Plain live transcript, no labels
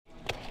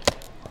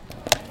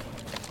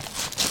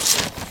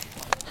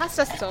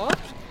pasta sauce,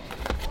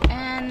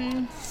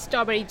 and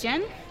strawberry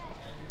jam,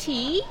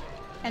 tea,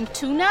 and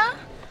tuna.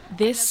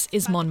 This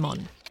is Mon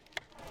Mon.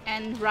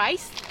 And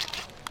rice,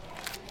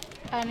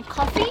 and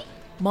coffee.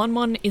 Mon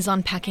Mon is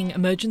unpacking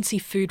emergency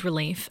food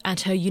relief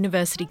at her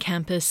university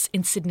campus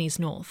in Sydney's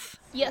north.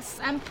 Yes,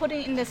 I'm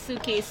putting it in the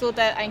suitcase so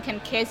that I can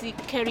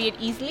carry it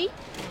easily.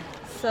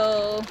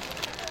 So,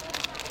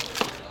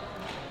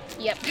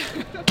 yep.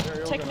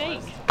 Technique.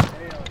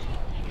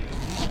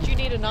 Do you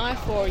need a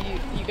knife or you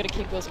got to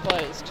keep yours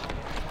closed?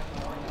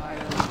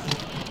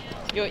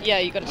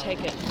 You got to take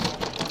it.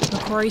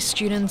 Macquarie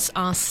students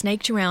are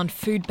snaked around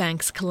Food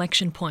Bank's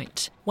collection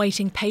point,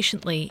 waiting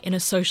patiently in a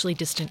socially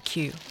distant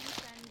queue.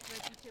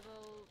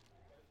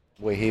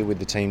 We're here with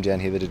the team down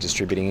here that are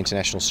distributing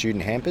international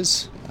student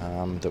hampers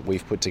that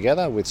we've put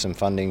together with some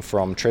funding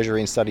from Treasury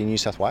and Study New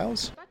South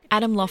Wales.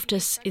 Adam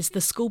Loftus is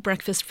the School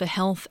Breakfast for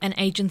Health and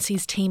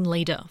Agency's team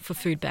leader for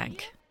Food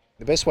Bank.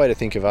 The best way to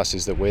think of us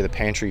is that we're the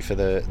pantry for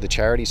the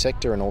charity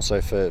sector and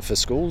also for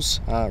schools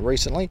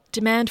recently.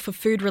 Demand for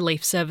food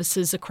relief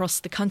services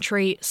across the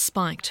country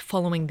spiked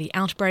following the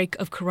outbreak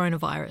of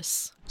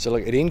coronavirus. So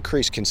look, it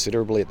increased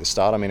considerably at the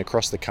start. I mean,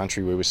 across the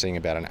country we were seeing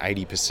about an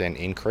 80%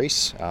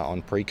 increase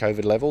on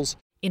pre-COVID levels.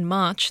 In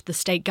March, the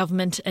state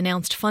government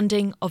announced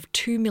funding of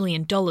 $2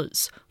 million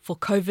for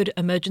COVID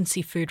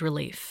emergency food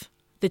relief.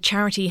 The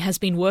charity has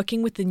been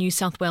working with the New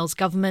South Wales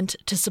government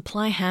to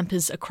supply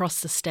hampers across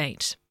the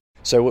state.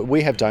 So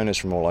we have donors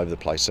from all over the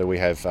place. So we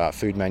have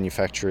food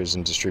manufacturers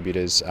and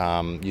distributors.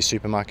 Your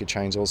supermarket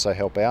chains also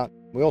help out.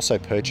 We also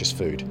purchase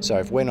food. So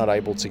if we're not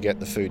able to get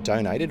the food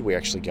donated, we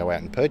actually go out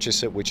and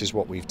purchase it, which is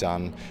what we've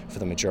done for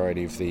the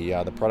majority of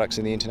the products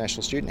in the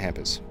international student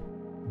hampers.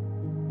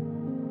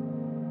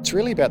 It's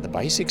really about the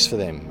basics for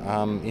them.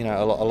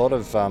 A lot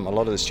of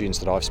the students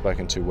that I've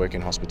spoken to work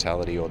in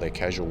hospitality, or they're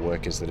casual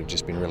workers that have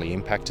just been really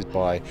impacted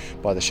by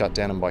the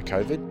shutdown and by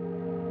COVID.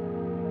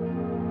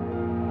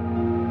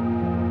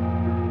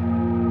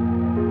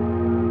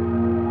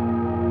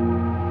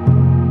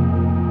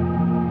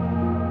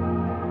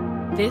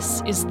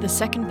 This is the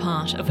second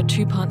part of a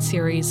two-part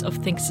series of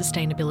Think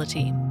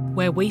Sustainability,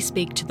 where we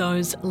speak to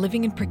those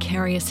living in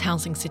precarious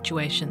housing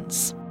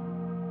situations.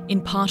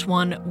 In part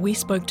one, we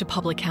spoke to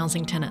public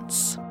housing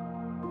tenants.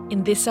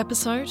 In this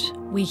episode,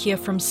 we hear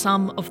from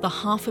some of the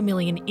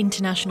 500,000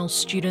 international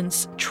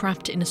students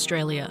trapped in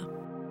Australia.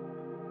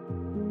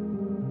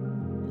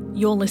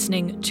 You're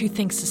listening to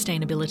Think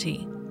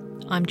Sustainability.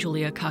 I'm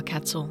Julia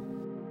Karkatzel.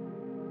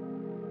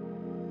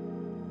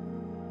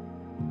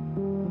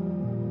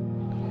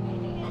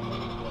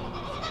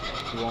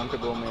 You want to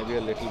go maybe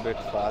a little bit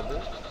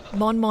farther?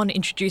 Mon Mon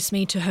introduced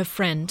me to her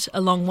friend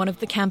along one of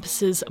the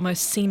campus's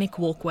most scenic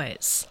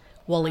walkways,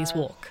 Wally's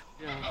Walk.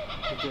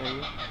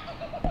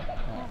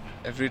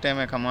 Every time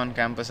I come on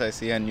campus, I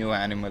see a new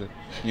animal,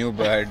 new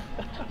bird.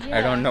 Yeah.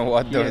 I don't know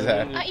what those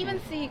are. I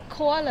even see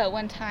koala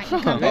one time.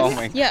 Oh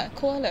my God. Yeah,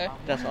 koala.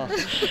 That's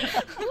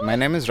awesome. My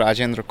name is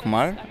Rajendra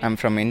Kumar. I'm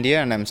from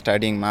India and I'm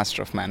studying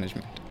Master of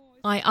Management.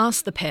 I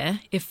asked the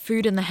pair if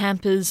food in the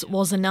hampers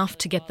was enough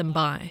to get them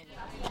by.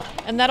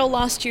 And that'll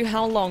last you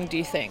how long, do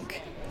you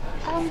think?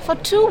 For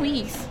 2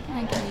 weeks,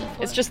 I believe.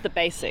 It's just the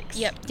basics?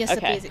 Yep, just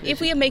the basics.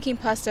 If we are making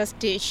pasta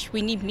dish,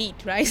 we need meat,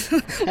 right?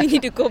 We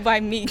need to go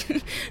buy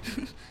meat.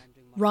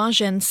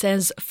 Rajan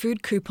says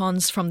food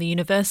coupons from the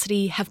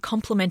university have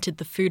complemented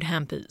the food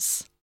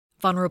hampers.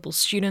 Vulnerable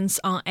students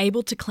are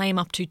able to claim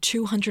up to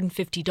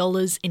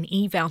 $250 in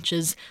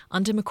e-vouchers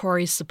under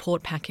Macquarie's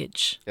support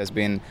package. It has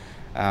been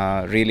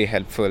really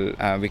helpful.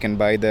 We can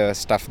buy the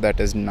stuff that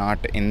is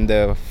not in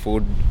the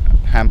food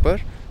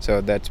hamper, so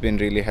that's been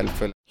really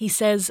helpful. He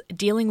says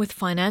dealing with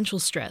financial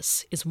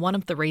stress is one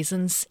of the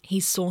reasons he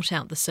sought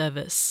out the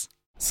service.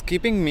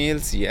 Skipping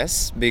meals,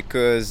 yes,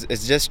 because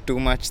it's just too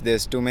much.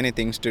 There's too many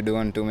things to do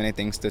and too many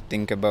things to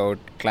think about.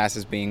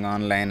 Classes being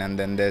online, and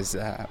then there's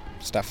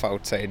stuff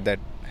outside that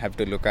have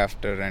to look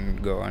after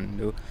and go and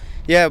do.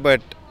 Yeah,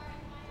 but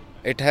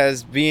it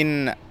has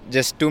been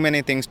just too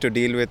many things to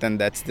deal with, and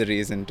that's the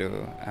reason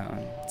to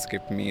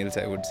skip meals,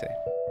 I would say.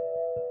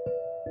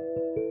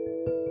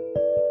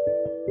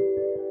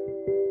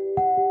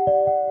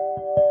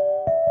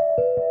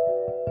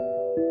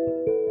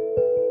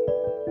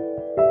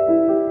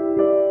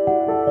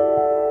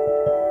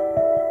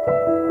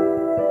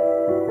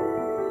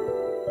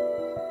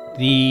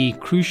 The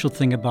crucial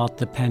thing about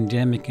the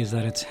pandemic is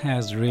that it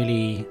has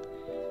really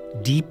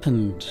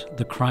deepened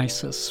the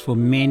crisis for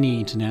many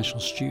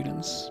international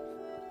students.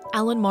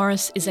 Alan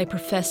Morris is a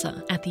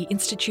professor at the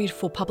Institute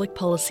for Public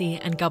Policy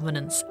and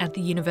Governance at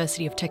the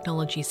University of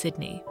Technology,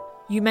 Sydney.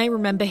 You may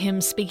remember him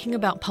speaking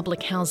about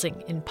public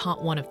housing in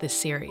part one of this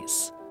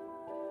series.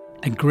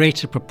 A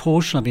greater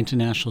proportion of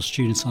international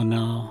students are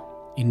now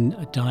in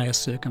dire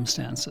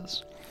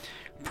circumstances.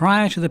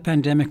 Prior to the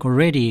pandemic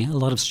already, a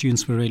lot of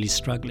students were really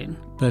struggling,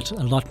 but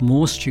a lot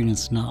more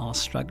students now are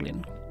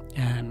struggling.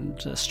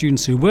 And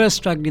students who were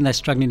struggling, they're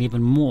struggling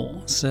even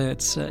more. So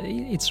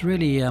it's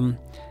really a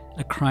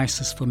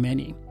crisis for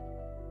many.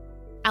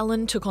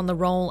 Alan took on the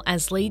role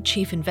as lead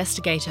chief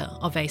investigator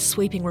of a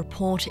sweeping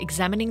report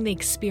examining the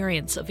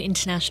experience of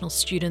international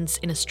students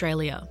in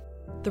Australia.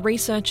 The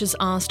researchers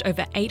asked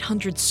over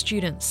 800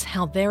 students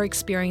how their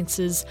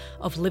experiences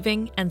of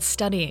living and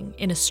studying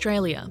in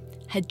Australia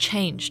had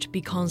changed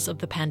because of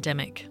the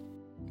pandemic.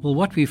 Well,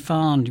 what we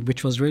found,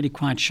 which was really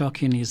quite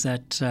shocking, is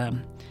that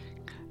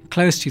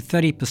close to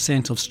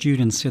 30% of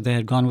students said they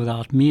had gone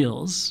without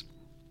meals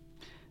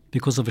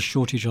because of a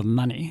shortage of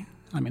money.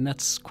 I mean,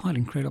 that's quite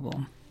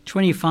incredible.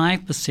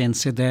 25%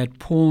 said they had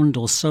pawned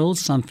or sold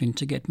something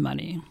to get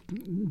money.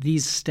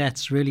 These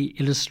stats really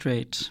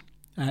illustrate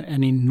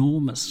an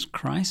enormous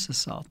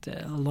crisis out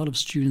there. A lot of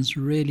students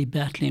really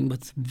battling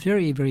with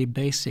very, very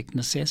basic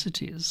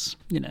necessities,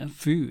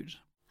 food.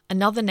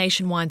 Another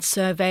nationwide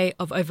survey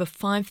of over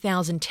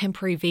 5,000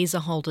 temporary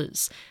visa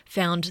holders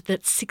found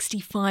that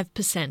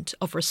 65%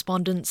 of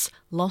respondents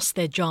lost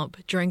their job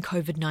during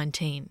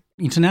COVID-19.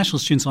 International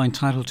students are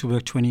entitled to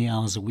work 20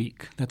 hours a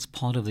week. That's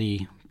part of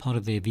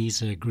their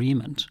visa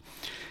agreement.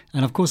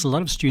 And of course, a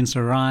lot of students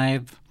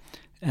arrive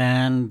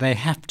and they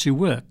have to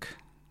work.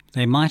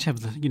 They might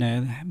have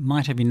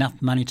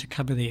enough money to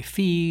cover their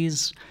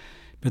fees,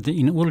 but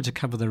in order to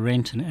cover the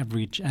rent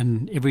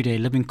and everyday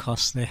living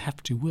costs, they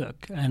have to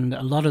work. And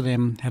a lot of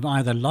them have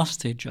either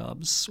lost their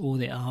jobs or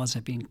their hours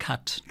have been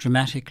cut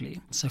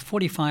dramatically. So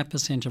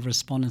 45% of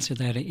respondents said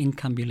they had an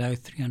income below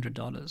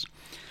 $300.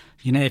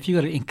 If you've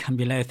got an income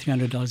below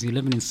 $300, you're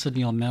living in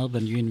Sydney or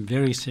Melbourne, you're in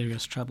very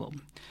serious trouble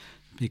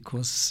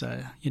because,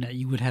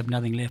 you would have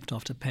nothing left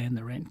after paying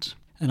the rent.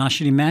 And I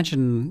should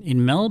imagine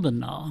in Melbourne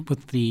now,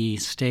 with the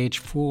stage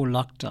 4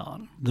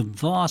 lockdown, the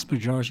vast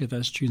majority of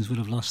those students would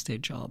have lost their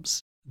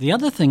jobs. The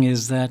other thing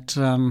is that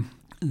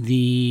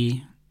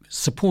the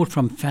support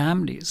from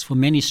families for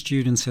many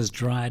students has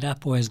dried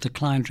up or has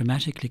declined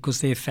dramatically because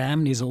their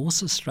families are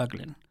also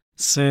struggling.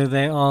 So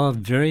they are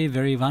very,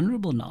 very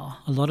vulnerable now.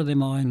 A lot of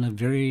them are in a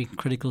very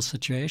critical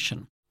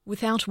situation.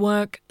 Without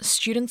work,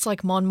 students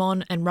like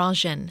Monmon and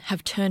Rajen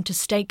have turned to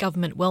state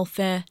government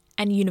welfare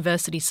and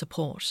university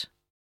support.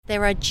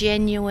 There are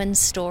genuine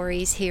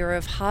stories here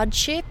of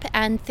hardship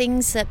and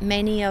things that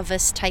many of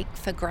us take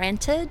for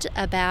granted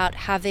about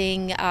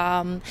having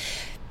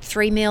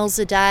 3 meals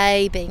a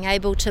day, being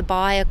able to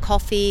buy a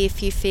coffee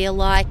if you feel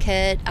like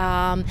it,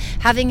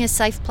 having a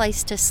safe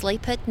place to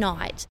sleep at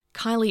night.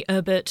 Kylie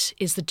Erbert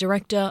is the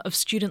Director of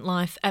Student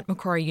Life at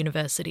Macquarie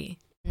University.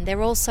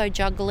 They're also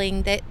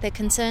juggling the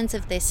concerns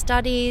of their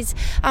studies,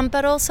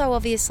 but also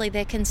obviously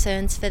their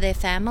concerns for their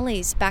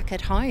families back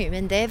at home,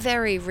 and they're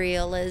very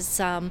real as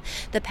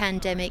the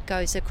pandemic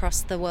goes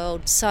across the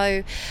world.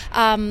 So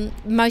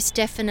most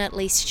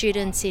definitely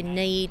students in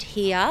need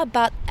here,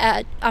 but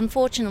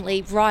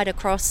unfortunately right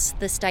across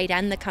the state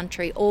and the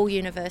country, all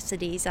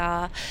universities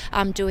are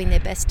doing their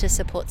best to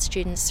support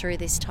students through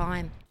this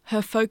time.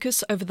 Her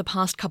focus over the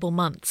past couple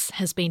months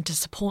has been to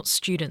support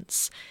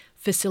students,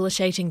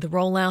 facilitating the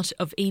rollout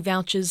of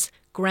e-vouchers,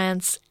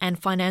 grants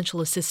and financial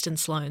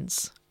assistance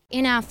loans.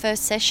 In our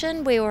first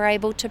session, we were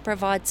able to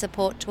provide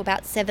support to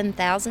about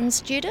 7,000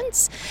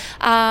 students,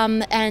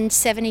 and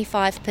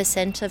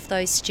 75% of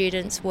those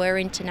students were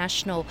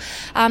international.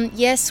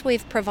 Yes,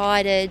 we've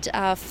provided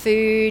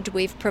food,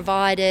 we've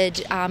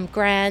provided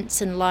grants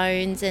and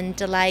loans and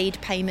delayed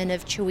payment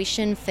of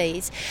tuition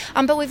fees,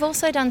 but we've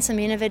also done some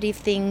innovative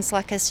things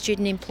like a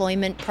student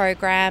employment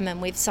program,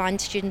 and we've signed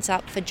students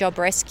up for job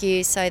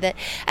rescue so that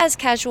as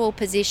casual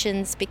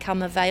positions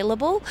become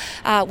available,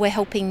 we're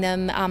helping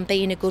them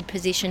be in a good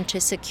position to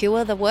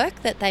secure the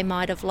work that they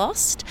might have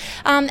lost.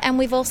 And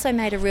we've also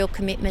made a real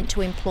commitment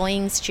to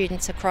employing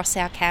students across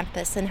our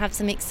campus and have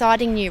some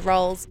exciting new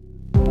roles.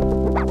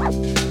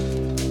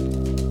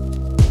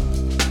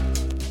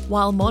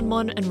 While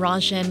Monmon and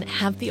Rajen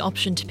have the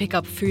option to pick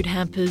up food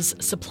hampers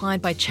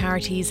supplied by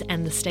charities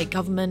and the state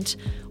government,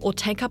 or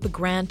take up a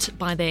grant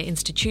by their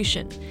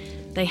institution,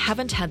 they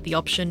haven't had the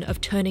option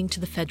of turning to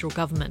the federal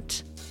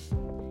government.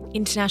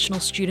 International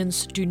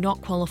students do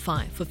not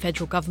qualify for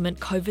federal government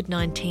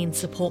COVID-19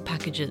 support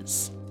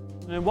packages.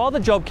 And while the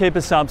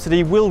JobKeeper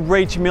subsidy will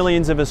reach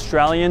millions of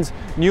Australians,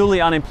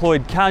 newly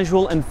unemployed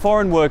casual and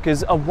foreign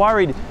workers are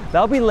worried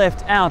they'll be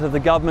left out of the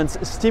government's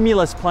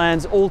stimulus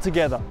plans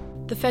altogether.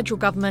 The federal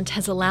government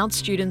has allowed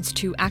students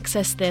to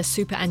access their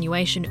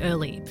superannuation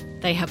early.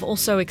 They have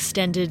also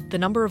extended the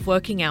number of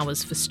working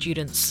hours for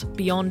students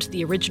beyond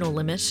the original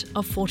limit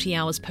of 40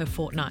 hours per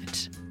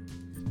fortnight.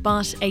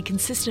 But a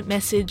consistent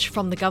message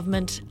from the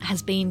government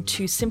has been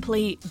to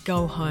simply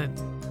go home.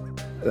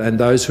 And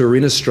those who are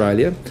in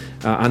Australia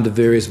under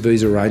various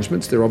visa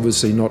arrangements, they're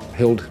obviously not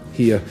held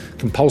here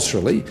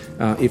compulsorily.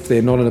 If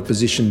they're not in a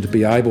position to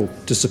be able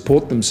to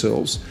support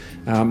themselves,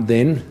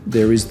 then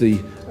there is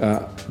the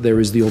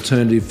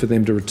alternative for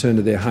them to return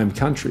to their home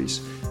countries.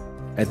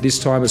 At this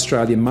time,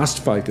 Australia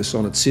must focus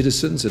on its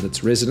citizens and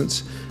its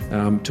residents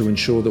to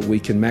ensure that we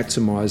can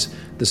maximise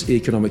the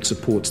economic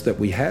supports that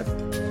we have.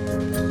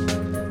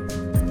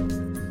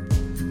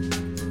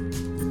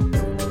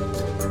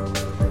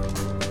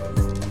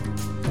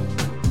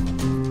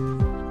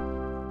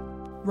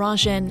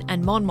 Rajen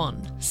and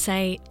Monmon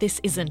say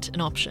this isn't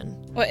an option.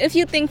 Well, if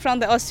you think from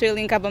the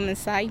Australian government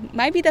side,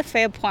 might be the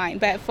fair point,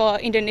 but for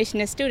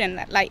international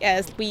students like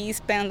us, we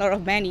spend a lot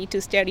of money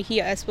to study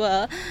here as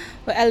well.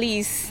 But at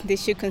least they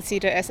should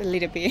consider us a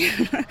little bit.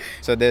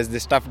 So there's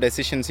this tough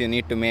decisions you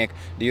need to make.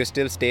 Do you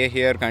still stay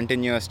here,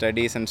 continue your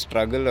studies and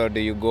struggle, or do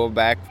you go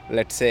back,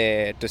 let's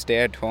say, to stay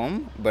at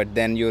home, but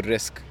then you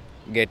risk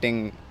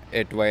getting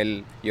it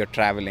while you're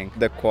traveling?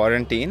 The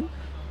quarantine,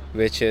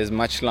 which is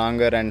much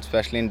longer, and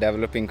especially in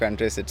developing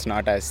countries, it's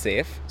not as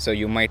safe. So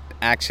you might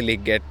actually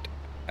get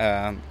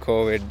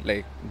COVID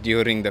like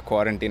during the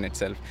quarantine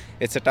itself.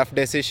 It's a tough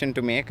decision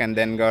to make, and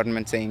then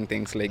government saying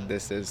things like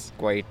this is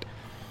quite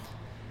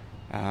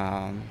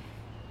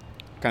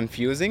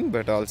confusing,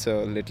 but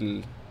also a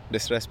little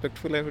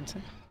disrespectful, I would say.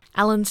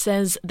 Alan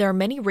says there are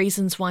many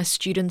reasons why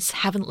students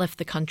haven't left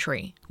the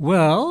country.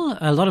 Well,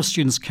 a lot of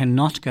students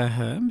cannot go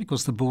home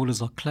because the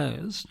borders are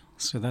closed.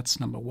 So that's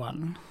number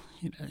one.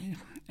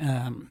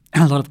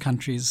 A lot of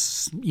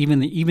countries,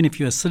 even if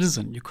you're a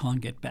citizen, you can't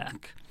get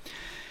back.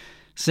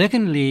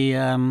 Secondly,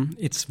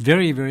 it's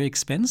very, very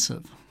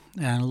expensive.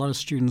 And a lot of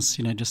students,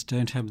 just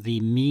don't have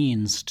the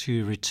means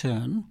to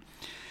return.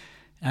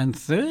 And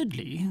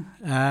thirdly,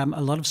 a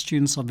lot of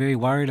students are very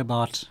worried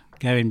about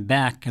going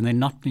back, and they're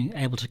not being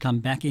able to come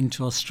back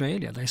into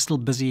Australia. They're still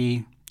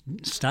busy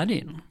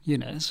studying,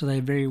 so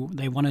they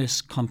want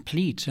to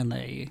complete, and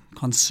they're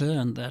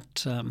concerned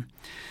that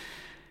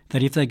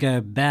if they go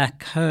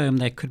back home,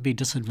 they could be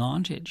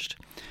disadvantaged.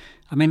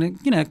 I mean,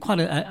 quite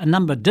a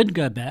number did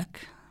go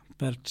back,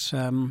 but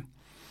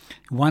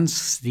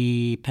once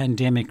the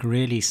pandemic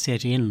really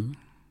set in,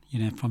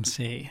 from,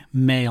 say,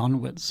 May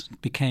onwards,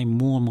 it became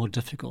more and more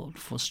difficult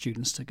for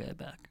students to go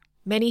back.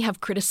 Many have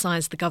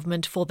criticised the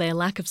government for their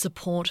lack of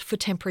support for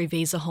temporary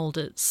visa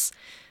holders.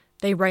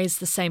 They raise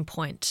the same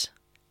point,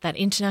 that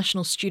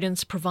international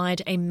students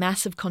provide a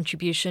massive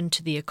contribution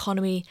to the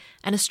economy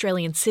and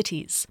Australian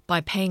cities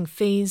by paying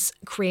fees,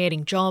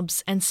 creating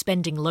jobs and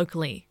spending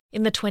locally.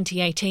 In the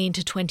 2018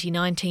 to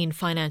 2019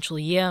 financial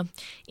year,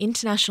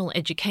 international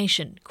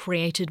education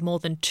created more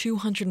than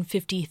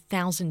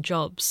 250,000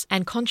 jobs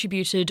and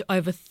contributed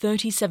over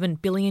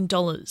 $37 billion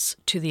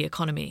to the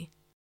economy.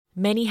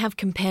 Many have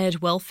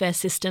compared welfare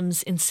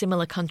systems in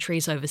similar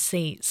countries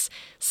overseas,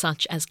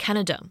 such as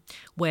Canada,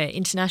 where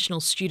international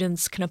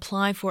students can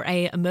apply for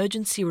an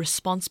emergency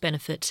response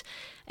benefit,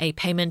 a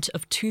payment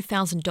of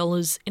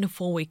 $2,000 in a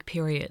 4-week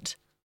period.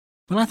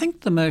 Well, I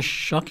think the most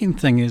shocking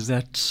thing is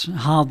that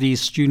how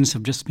these students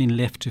have just been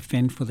left to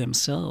fend for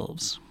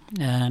themselves.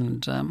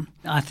 And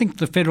I think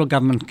the federal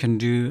government can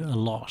do a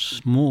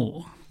lot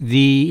more.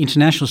 The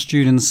international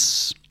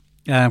students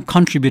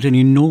contribute an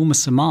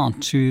enormous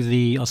amount to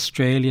the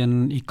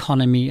Australian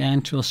economy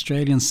and to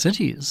Australian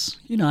cities.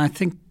 I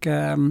think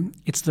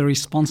it's the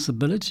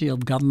responsibility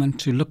of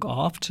government to look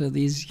after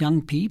these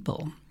young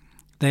people.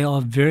 They are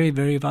very,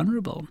 very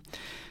vulnerable.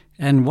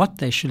 And what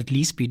they should at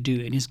least be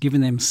doing is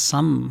giving them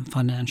some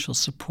financial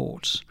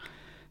support.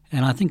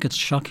 And I think it's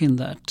shocking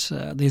that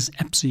there's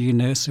absolutely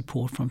no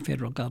support from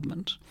federal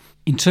government.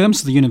 In terms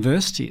of the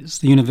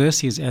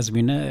universities, as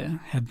we know,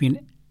 have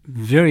been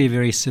very,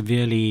 very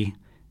severely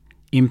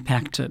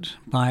impacted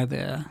by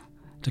the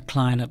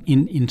decline of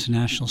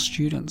international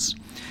students.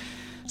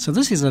 So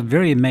this is a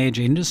very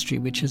major industry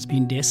which has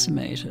been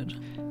decimated.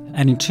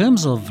 And in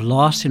terms of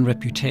lasting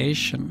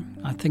reputation,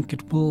 I think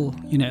it will,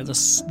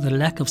 the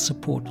lack of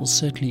support will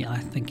certainly, I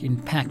think,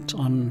 impact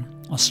on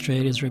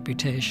Australia's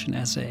reputation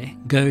as a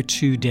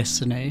go-to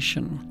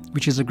destination,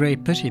 which is a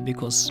great pity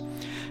because,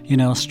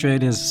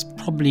 Australia's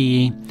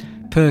probably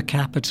per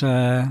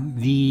capita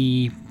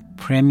the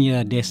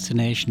premier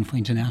destination for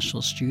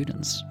international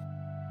students.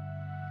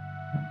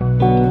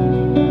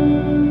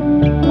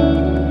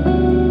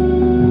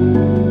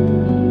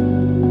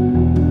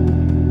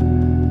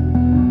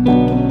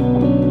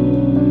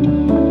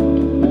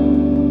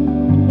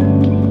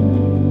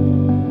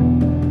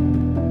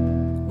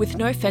 With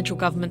no federal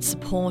government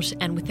support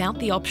and without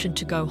the option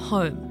to go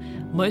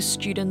home, most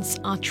students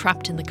are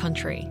trapped in the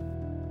country.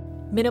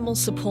 Minimal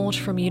support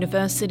from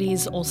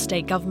universities or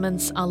state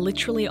governments are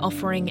literally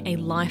offering a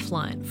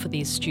lifeline for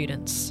these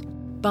students,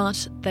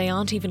 but they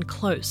aren't even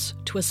close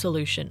to a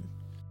solution.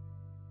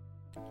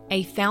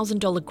 A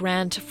 $1,000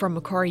 grant from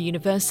Macquarie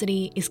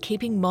University is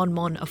keeping Mon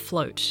Mon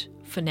afloat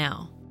for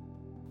now,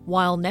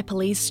 while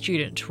Nepalese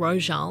student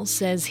Rojal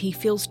says he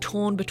feels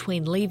torn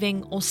between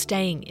leaving or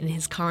staying in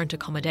his current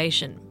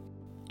accommodation.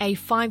 A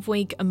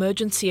 5-week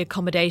emergency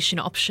accommodation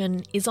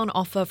option is on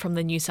offer from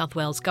the New South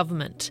Wales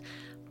government,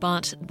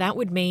 but that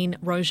would mean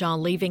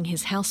Rojal leaving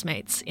his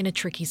housemates in a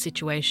tricky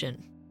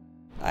situation.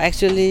 I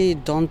actually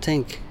don't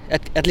think,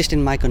 at least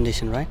in my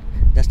condition, right,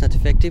 that's not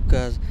effective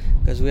because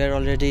we are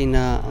already in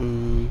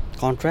a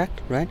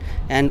contract, right,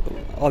 and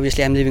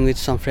obviously I'm living with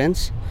some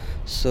friends,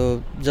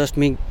 so just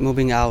me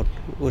moving out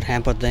would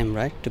hamper them,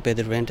 right, to pay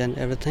the rent and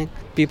everything.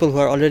 People who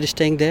are already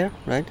staying there,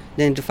 right,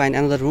 they need to find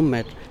another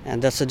roommate,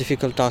 and that's a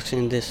difficult task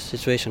in this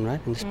situation,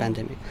 right, in this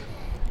pandemic.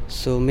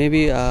 So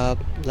maybe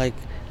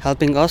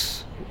helping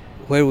us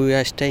where we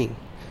are staying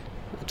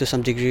to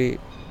some degree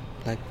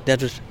Like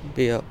that would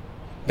be a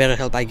better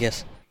help, I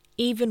guess.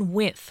 Even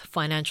with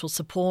financial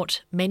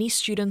support, many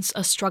students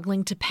are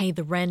struggling to pay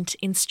the rent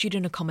in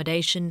student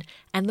accommodation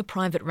and the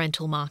private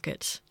rental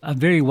market. A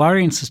very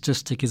worrying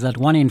statistic is that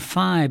 1 in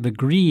 5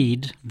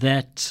 agreed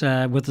that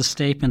with the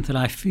statement that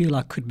I feel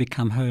I could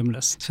become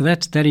homeless. So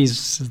that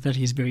is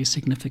very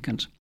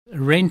significant.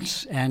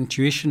 Rent and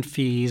tuition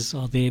fees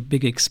are their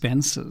big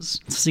expenses.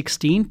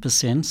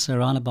 16%, so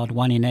around about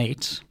 1 in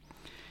 8,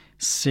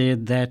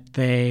 said that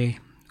they,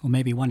 or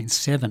maybe 1 in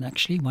 7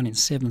 actually, 1 in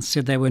 7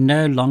 said they were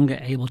no longer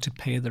able to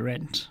pay the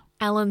rent.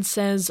 Alan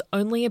says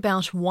only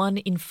about 1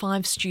 in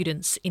 5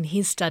 students in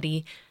his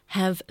study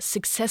have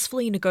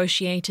successfully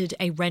negotiated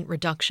a rent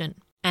reduction,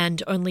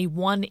 and only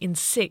 1 in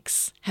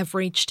 6 have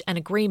reached an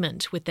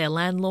agreement with their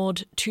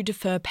landlord to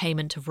defer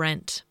payment of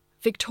rent.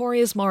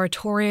 Victoria's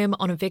moratorium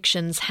on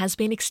evictions has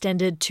been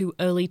extended to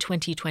early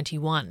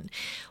 2021,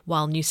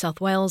 while New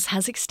South Wales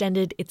has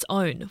extended its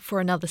own for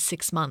another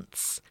 6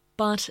 months.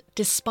 But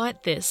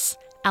despite this,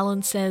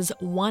 Alan says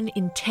 1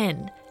 in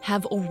 10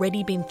 have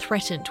already been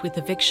threatened with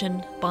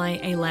eviction by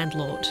a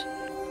landlord.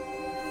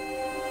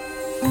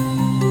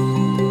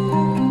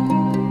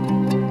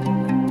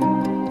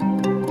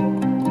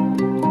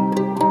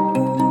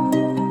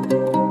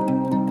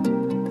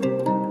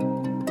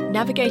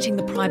 Navigating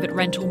the private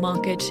rental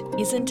market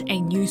isn't a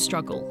new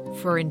struggle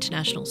for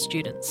international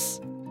students.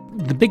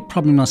 The big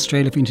problem in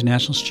Australia for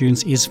international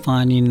students is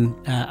finding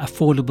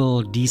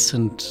affordable,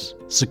 decent,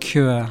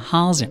 secure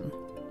housing.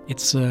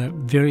 It's a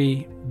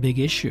very big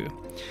issue,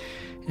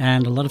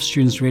 and a lot of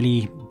students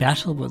really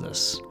battle with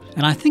this.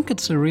 And I think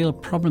it's a real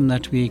problem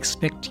that we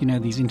expect,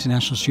 these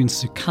international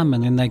students to come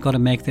and then they've got to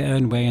make their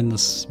own way in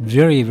this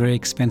very, very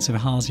expensive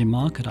housing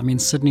market. I mean,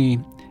 Sydney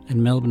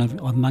and Melbourne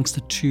are amongst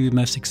the 2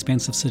 most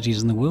expensive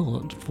cities in the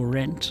world for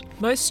rent.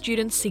 Most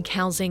students seek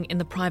housing in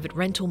the private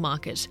rental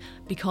market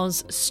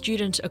because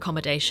student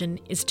accommodation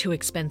is too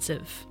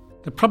expensive.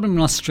 The problem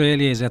in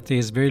Australia is that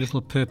there's very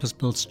little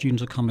purpose-built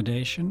student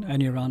accommodation.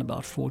 Only around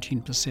about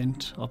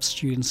 14% of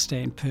students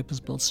stay in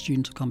purpose-built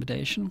student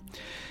accommodation.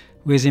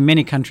 Whereas in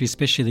many countries,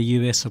 especially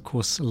the US, of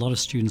course, a lot of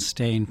students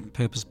stay in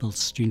purpose-built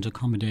student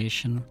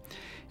accommodation.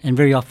 And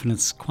very often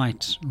it's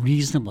quite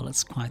reasonable,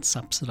 it's quite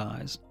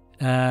subsidised.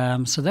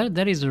 So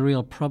that is a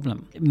real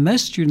problem.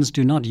 Most students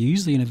do not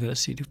use the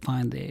university to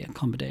find their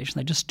accommodation.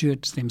 They just do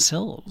it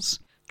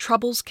themselves.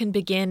 Troubles can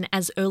begin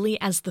as early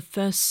as the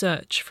first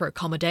search for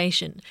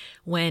accommodation,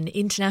 when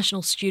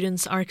international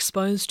students are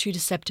exposed to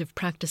deceptive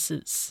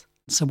practices.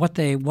 So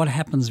what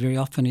happens very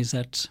often is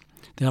that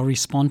they'll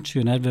respond to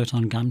an advert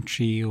on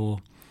Gumtree or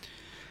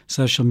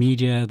social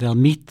media. They'll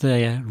meet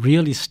the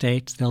real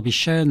estate. They'll be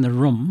shown the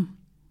room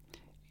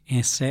in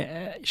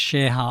a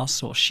share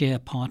house or share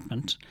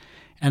apartment,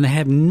 and they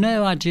have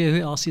no idea who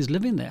else is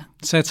living there.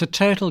 So it's a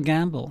total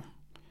gamble.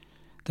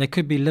 They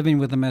could be living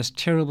with the most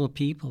terrible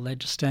people. They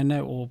just don't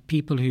know, or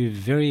people who are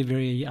very,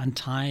 very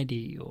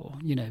untidy or,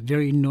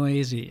 very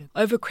noisy.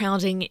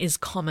 Overcrowding is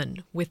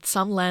common, with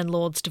some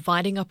landlords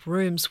dividing up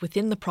rooms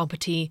within the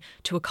property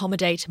to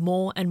accommodate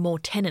more and more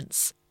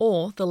tenants,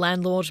 or the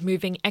landlord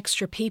moving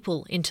extra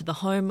people into the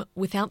home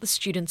without the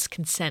student's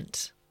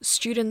consent.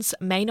 Students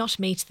may not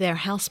meet their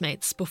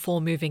housemates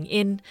before moving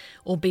in,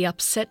 or be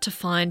upset to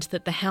find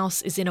that the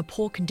house is in a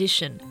poor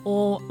condition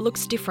or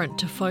looks different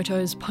to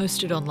photos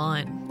posted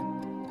online.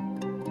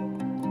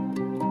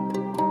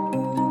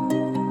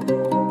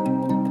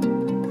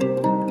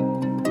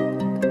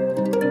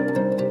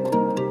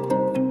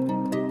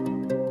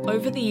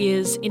 Over the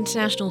years,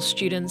 international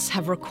students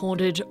have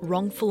recorded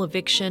wrongful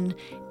eviction,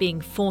 being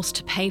forced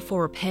to pay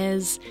for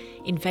repairs,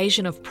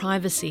 invasion of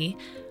privacy,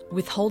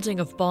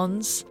 withholding of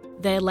bonds,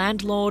 their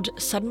landlord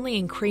suddenly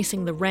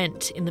increasing the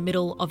rent in the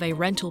middle of a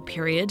rental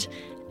period,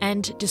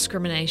 and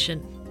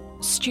discrimination.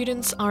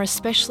 Students are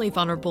especially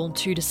vulnerable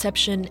to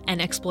deception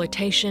and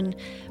exploitation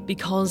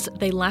because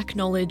they lack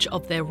knowledge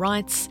of their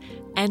rights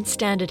and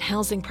standard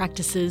housing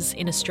practices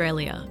in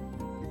Australia.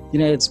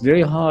 It's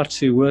very hard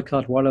to work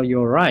out what are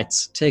your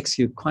rights. It takes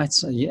you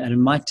and it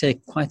might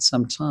take quite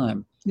some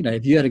time.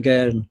 If you had to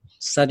go and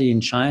study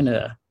in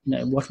China,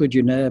 what would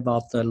you know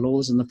about the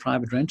laws in the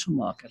private rental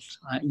market?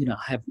 I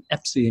have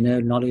absolutely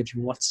no knowledge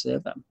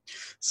whatsoever.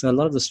 So a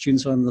lot of the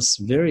students are in this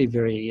very,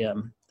 very,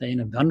 they're in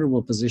a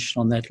vulnerable position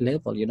on that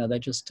level. They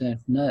just don't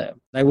know.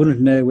 They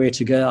wouldn't know where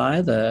to go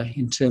either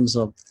in terms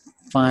of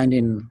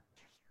finding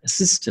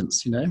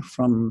assistance,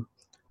 from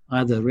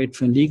either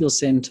Redfern Legal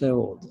Centre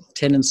or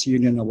Tenants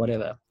Union or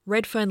whatever.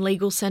 Redfern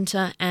Legal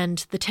Centre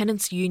and the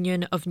Tenants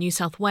Union of New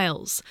South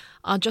Wales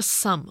are just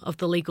some of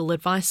the legal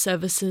advice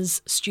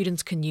services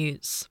students can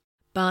use.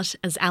 But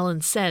as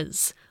Alan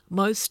says,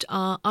 most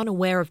are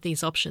unaware of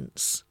these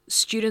options.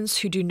 Students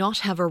who do not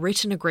have a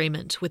written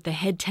agreement with the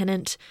head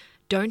tenant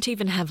don't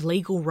even have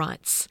legal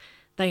rights.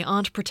 They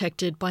aren't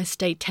protected by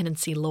state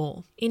tenancy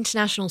law.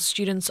 International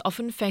students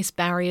often face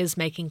barriers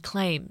making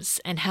claims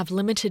and have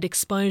limited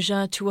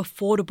exposure to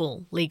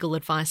affordable legal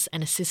advice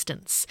and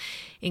assistance,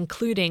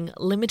 including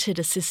limited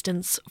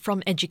assistance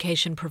from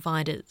education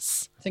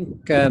providers. I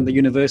think the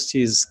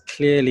universities,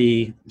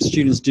 clearly,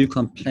 students do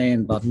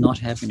complain about not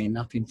having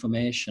enough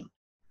information.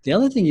 The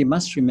other thing you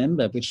must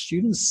remember, which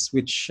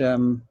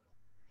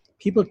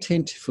people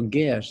tend to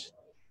forget,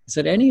 is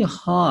that only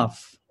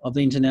half of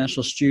the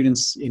international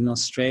students in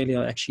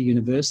Australia are actually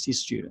university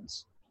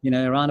students.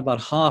 Around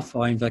about half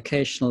are in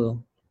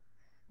vocational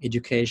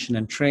education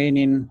and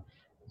training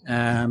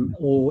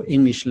or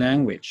English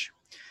language.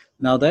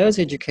 Now, those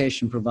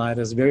education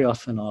providers very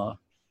often are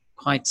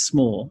quite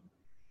small,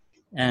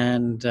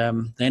 and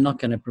they're not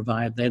going to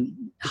provide,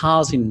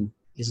 housing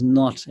is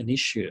not an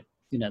issue,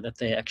 that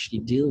they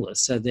actually deal with.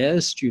 So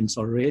those students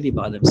are really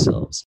by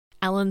themselves.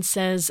 Alan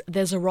says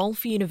there's a role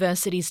for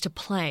universities to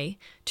play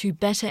to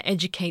better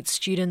educate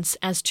students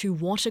as to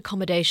what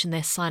accommodation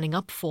they're signing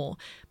up for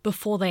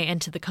before they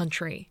enter the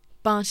country.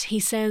 But he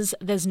says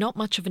there's not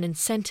much of an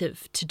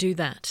incentive to do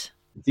that.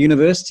 The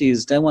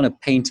universities don't want to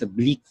paint a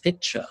bleak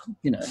picture,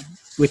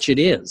 which it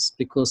is,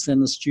 because then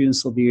the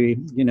students will be,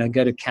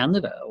 go to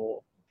Canada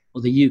or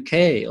the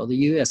UK or the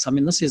US. I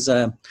mean, this is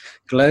a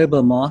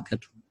global market.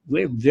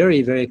 We're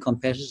very, very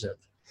competitive.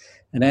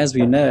 And as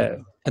we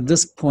know, at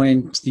this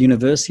point, the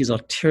universities are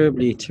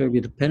terribly, terribly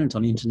dependent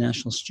on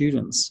international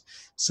students.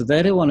 So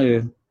they don't want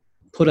to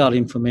put out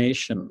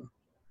information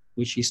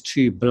which is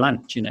too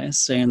blunt,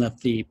 saying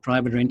that the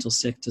private rental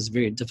sector is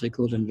very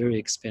difficult and very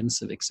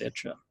expensive,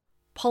 etc.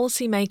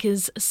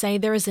 Policymakers say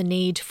there is a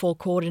need for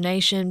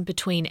coordination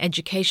between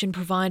education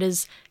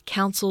providers,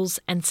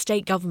 councils and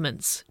state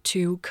governments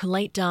to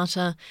collate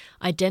data,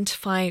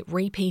 identify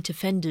repeat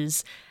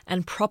offenders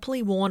and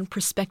properly warn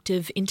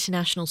prospective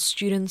international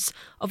students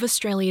of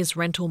Australia's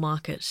rental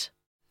market.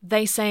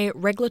 They say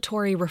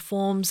regulatory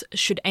reforms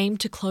should aim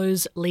to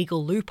close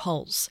legal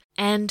loopholes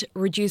and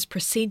reduce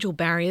procedural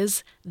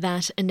barriers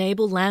that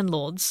enable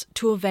landlords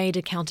to evade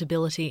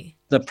accountability.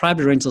 The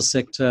private rental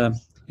sector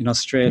in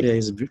Australia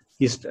is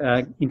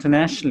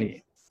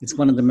internationally, it's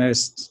one of the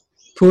most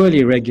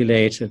poorly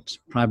regulated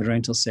private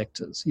rental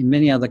sectors. In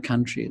many other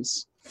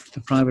countries,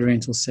 the private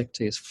rental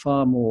sector is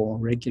far more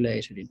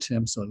regulated in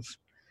terms of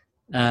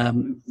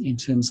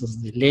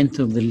the length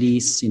of the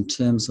lease, in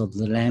terms of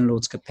the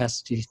landlord's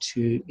capacity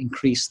to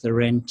increase the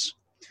rent,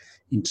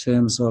 in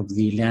terms of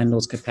the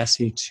landlord's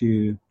capacity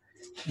to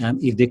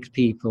evict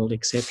people,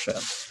 etc.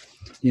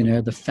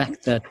 The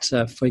fact that,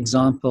 for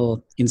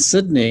example, in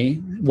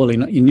Sydney,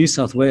 in New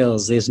South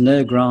Wales, there's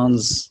no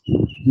grounds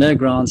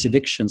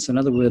eviction. So in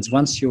other words,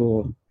 once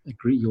your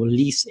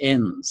lease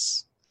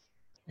ends,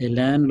 a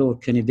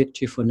landlord can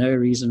evict you for no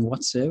reason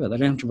whatsoever. They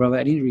don't have to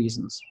provide any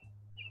reasons,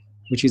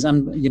 which is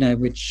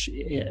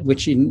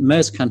which in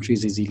most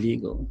countries is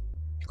illegal.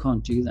 You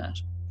can't do that.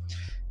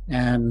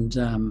 And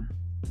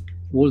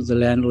all the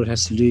landlord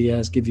has to do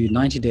is give you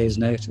 90 days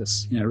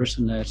notice,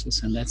 written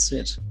notice, and that's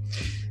it.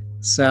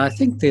 So I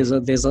think there's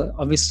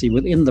obviously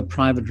within the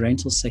private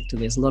rental sector,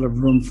 there's a lot of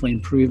room for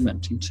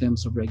improvement in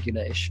terms of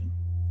regulation.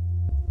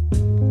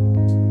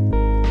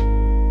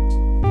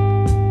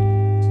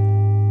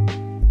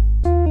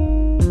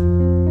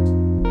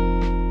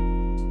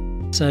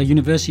 So a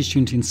university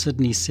student in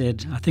Sydney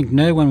said, I think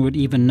no one would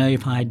even know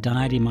if I had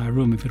died in my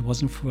room if it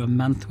wasn't for a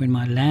month when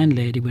my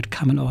landlady would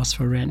come and ask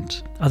for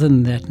rent. Other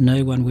than that,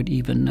 no one would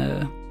even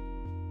know.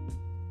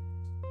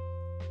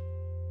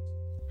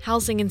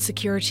 Housing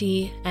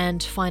insecurity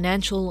and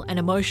financial and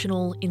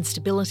emotional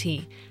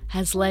instability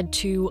has led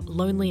to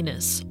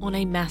loneliness on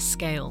a mass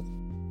scale.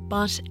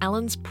 But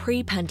Alan's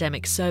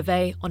pre-pandemic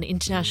survey on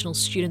international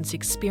students'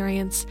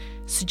 experience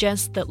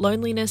suggests that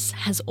loneliness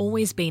has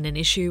always been an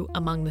issue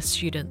among the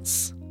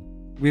students.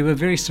 We were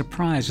very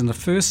surprised. In the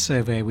first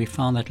survey, we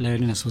found that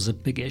loneliness was a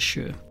big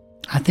issue.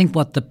 I think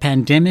what the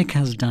pandemic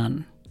has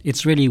done,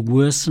 it's really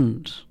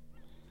worsened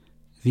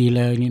the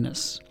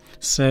loneliness.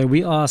 So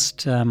we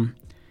asked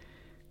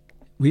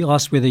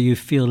whether you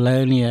feel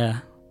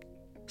lonelier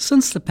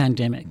since the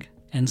pandemic,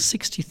 and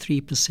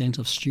 63%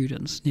 of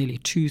students, nearly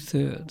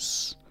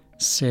 2/3,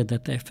 said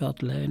that they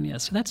felt lonelier.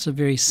 So that's a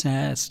very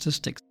sad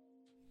statistic.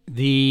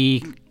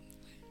 The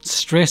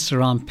stress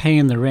around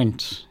paying the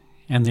rent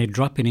and their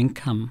drop in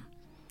income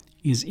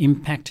is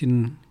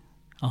impacting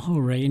a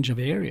whole range of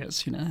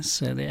areas,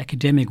 So the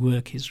academic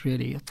work is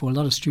really, for a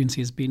lot of students,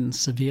 has been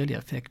severely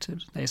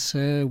affected. They're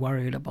so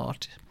worried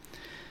about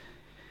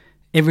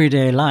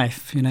everyday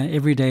life.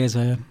 Every day is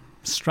a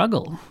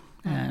struggle,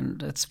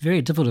 and it's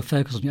very difficult to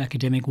focus on your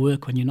academic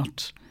work when you're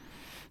not,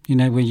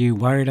 when you're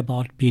worried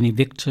about being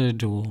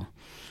evicted or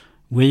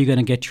where you're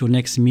going to get your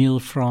next meal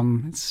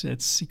from.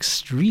 It's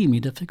extremely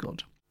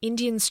difficult.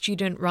 Indian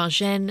student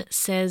Rajan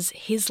says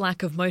his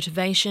lack of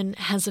motivation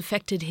has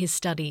affected his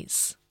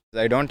studies.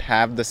 I don't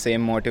have the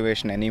same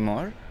motivation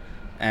anymore,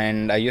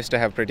 and I used to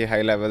have pretty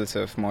high levels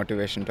of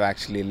motivation to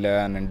actually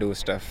learn and do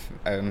stuff.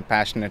 I'm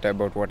passionate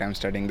about what I'm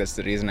studying, that's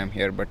the reason I'm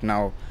here, but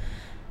now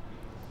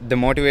the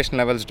motivation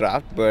levels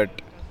dropped, but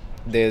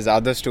there's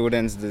other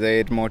students,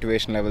 their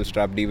motivation levels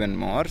dropped even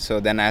more. So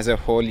then as a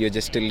whole, you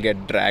just still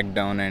get dragged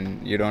down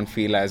and you don't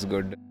feel as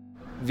good.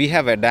 We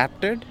have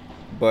adapted,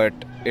 but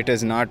it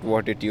is not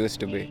what it used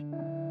to be.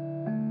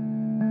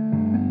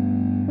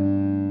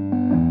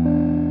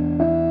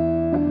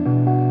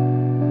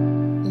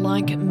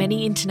 Like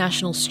many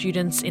international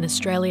students in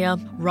Australia,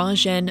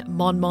 Rajan,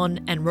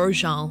 Monmon and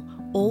Rojal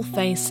all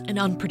face an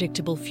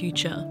unpredictable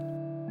future.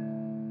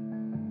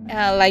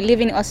 Like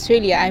living in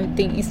Australia, I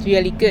think is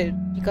really good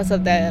because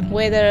of the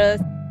weather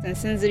and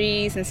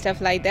sceneries and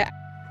stuff like that.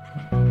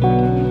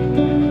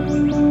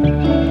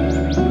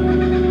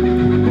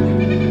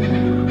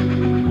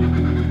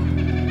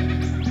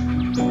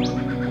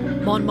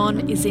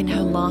 Monmon is in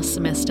her last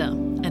semester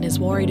and is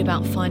worried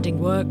about finding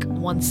work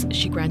once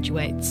she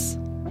graduates.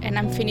 And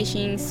I'm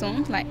finishing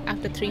soon, like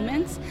after 3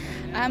 months.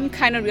 I'm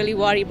kind of really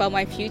worried about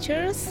my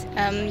futures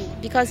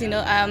because,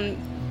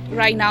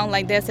 right now,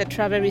 like there's a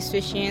travel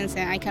restrictions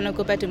and I cannot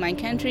go back to my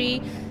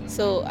country.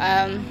 So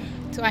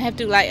I have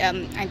to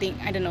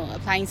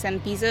applying some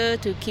visa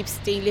to keep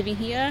stay living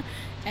here.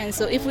 And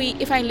so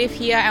if I live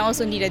here, I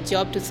also need a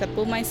job to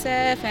support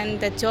myself, and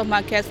the job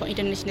market for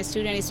international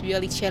students is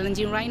really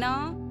challenging right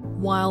now.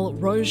 While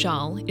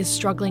Rojal is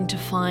struggling to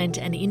find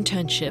an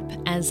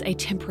internship as a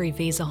temporary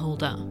visa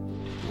holder.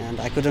 And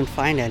I couldn't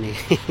find any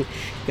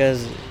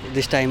because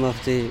this time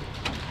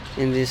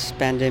in this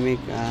pandemic,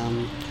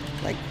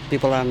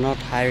 people are not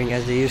hiring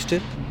as they used to.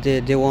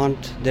 They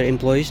want their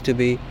employees to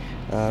be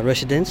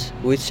residents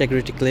with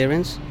security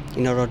clearance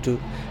in order to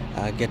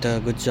get a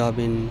good job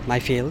in my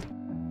field.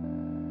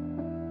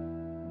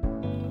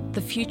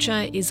 The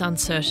future is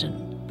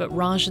uncertain, but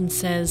Rajan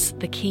says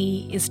the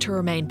key is to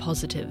remain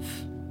positive.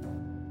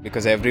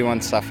 Because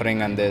everyone's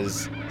suffering and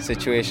this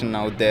situation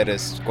out there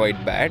is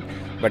quite bad.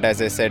 But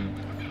as I said,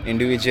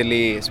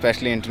 individually,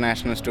 especially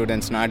international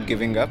students, not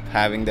giving up,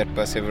 having that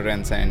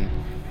perseverance and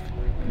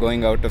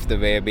going out of the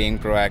way, being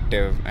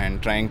proactive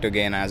and trying to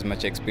gain as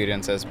much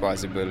experience as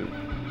possible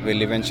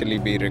will eventually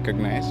be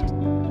recognized.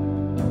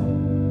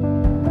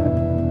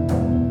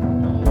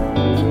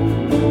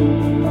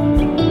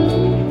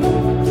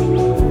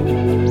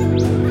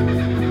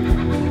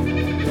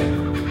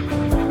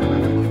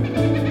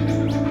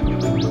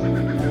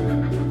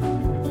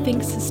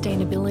 Think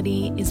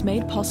Sustainability is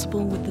made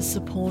possible with the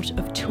support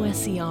of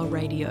 2SER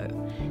Radio,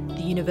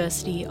 the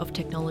University of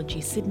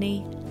Technology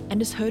Sydney,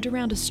 and is heard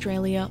around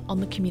Australia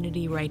on the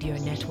Community Radio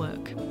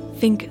Network.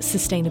 Think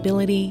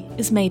Sustainability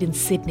is made in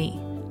Sydney,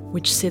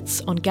 which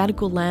sits on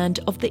Gadigal land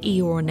of the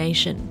Eora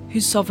Nation,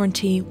 whose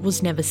sovereignty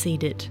was never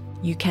ceded.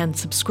 You can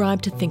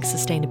subscribe to Think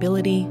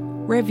Sustainability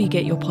wherever you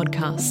get your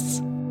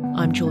podcasts.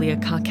 I'm Julia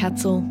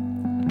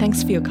Carr-Katzel.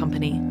 Thanks for your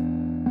company.